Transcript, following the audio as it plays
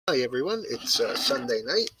Hi everyone, it's Sunday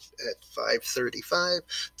night at 5:35.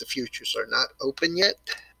 The futures are not open yet,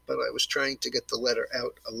 but I was trying to get the letter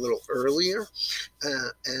out a little earlier.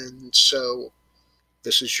 And so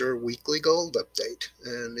this is your weekly gold update,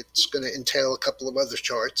 and it's going to entail a couple of other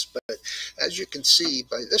charts. But as you can see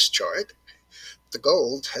by this chart, the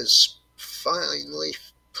gold has finally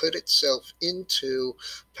put itself into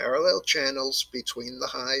parallel channels between the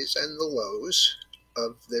highs and the lows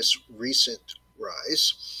of this recent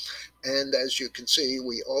rise. And as you can see,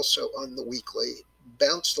 we also on the weekly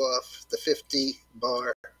bounced off the 50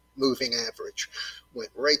 bar moving average, went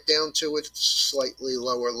right down to its slightly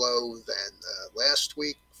lower low than last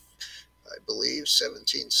week, I believe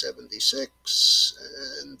 1776,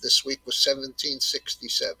 and this week was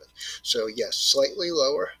 1767. So yes, slightly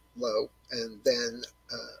lower low, and then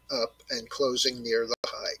up and closing near the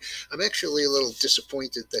high. I'm actually a little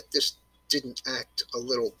disappointed that this didn't act a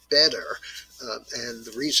little better, and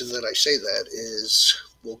the reason that I say that is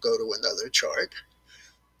we'll go to another chart,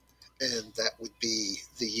 and that would be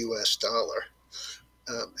the US dollar.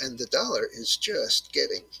 And the dollar is just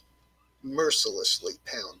getting mercilessly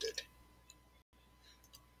pounded.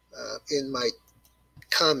 In my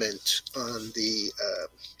comment on the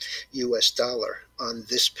US dollar on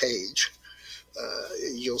this page,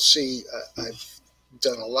 you'll see I've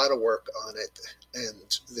done a lot of work on it,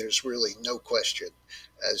 and there's really no question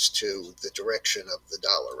as to the direction of the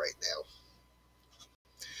dollar right now.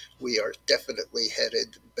 We are definitely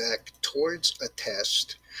headed back towards a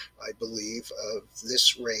test, I believe, of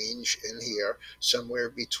this range in here, somewhere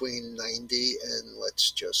between 90 and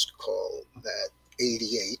let's just call that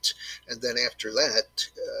 88. And then after that,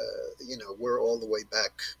 we're all the way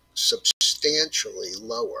back substantially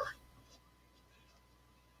lower.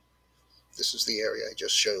 This is the area I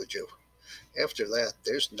just showed you. After that,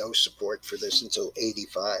 there's no support for this until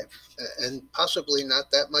 85, and possibly not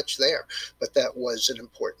that much there, but that was an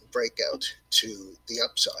important breakout to the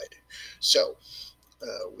upside. So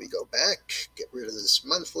we go back, get rid of this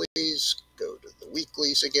monthlies, go to the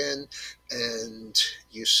weeklies again, and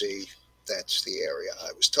you see that's the area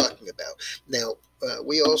I was talking about. Now,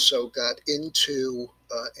 we also got into,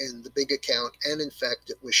 in the big account, and in fact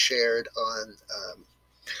it was shared on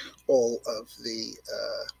all of the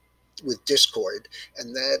with Discord,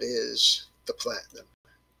 and that is the platinum.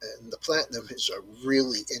 And the platinum is a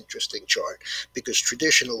really interesting chart because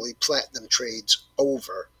traditionally platinum trades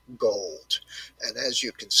over gold. And as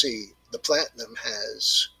you can see, the platinum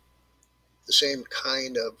has the same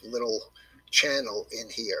kind of little channel in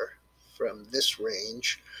here from this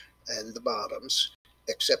range and the bottoms,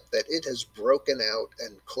 except that it has broken out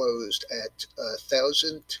and closed at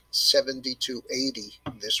 1,072.80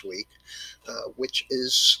 this week, which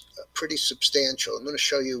is pretty substantial. I'm going to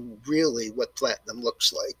show you really what platinum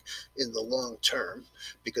looks like in the long term,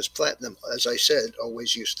 because platinum, as I said,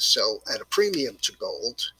 always used to sell at a premium to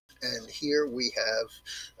gold. And here we have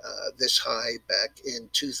this high back in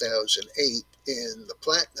 2008 in the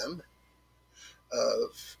platinum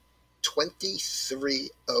of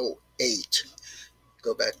 2308.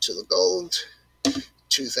 Go back to the gold,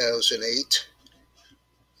 2008,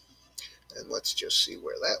 and let's just see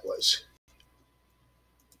where that was.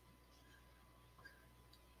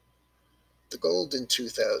 The gold in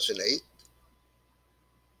 2008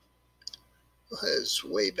 was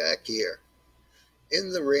way back here in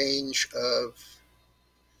the range of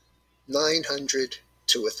 900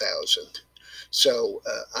 to 1,000. So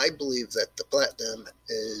I believe that the platinum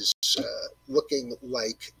is looking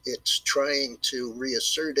like it's trying to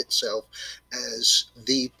reassert itself as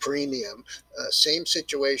the premium. Same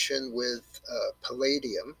situation with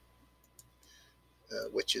palladium,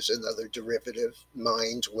 which is another derivative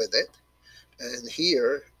mined with it. And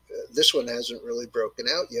here, this one hasn't really broken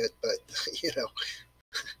out yet, but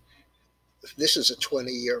this is a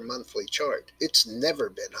 20-year monthly chart. It's never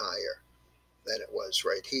been higher than it was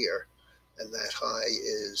right here. And that high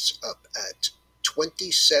is up at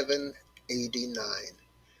 27.89.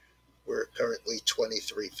 We're currently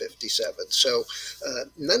 23.57. So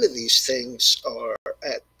none of these things are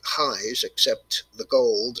at highs except the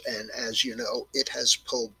gold, and as you know, it has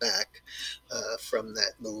pulled back from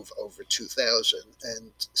that move over 2,000.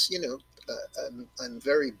 And I'm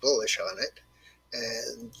very bullish on it.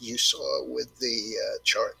 And you saw with the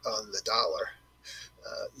chart on the dollar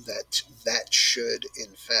that should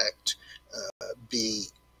in fact be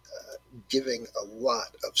giving a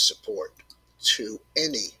lot of support to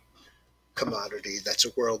any commodity that's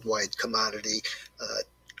a worldwide commodity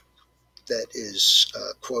that is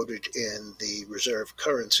quoted in the reserve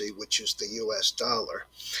currency, which is the US dollar.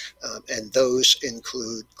 And those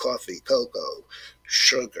include coffee, cocoa,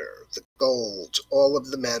 sugar, the gold, all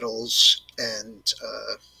of the metals, and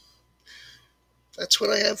that's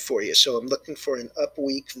what I have for you. So I'm looking for an up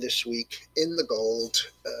week this week in the gold.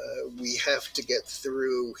 We have to get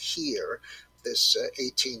through here, this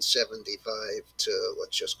 1875 to,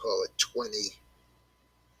 let's just call it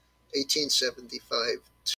 1875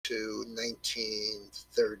 to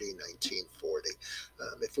 1930, 1940.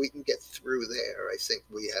 If we can get through there, I think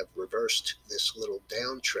we have reversed this little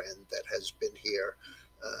downtrend that has been here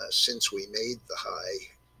since we made the high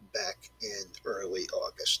back in early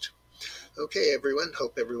August. Okay, everyone.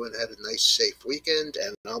 Hope everyone had a nice, safe weekend,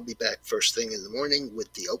 and I'll be back first thing in the morning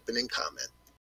with the opening comment.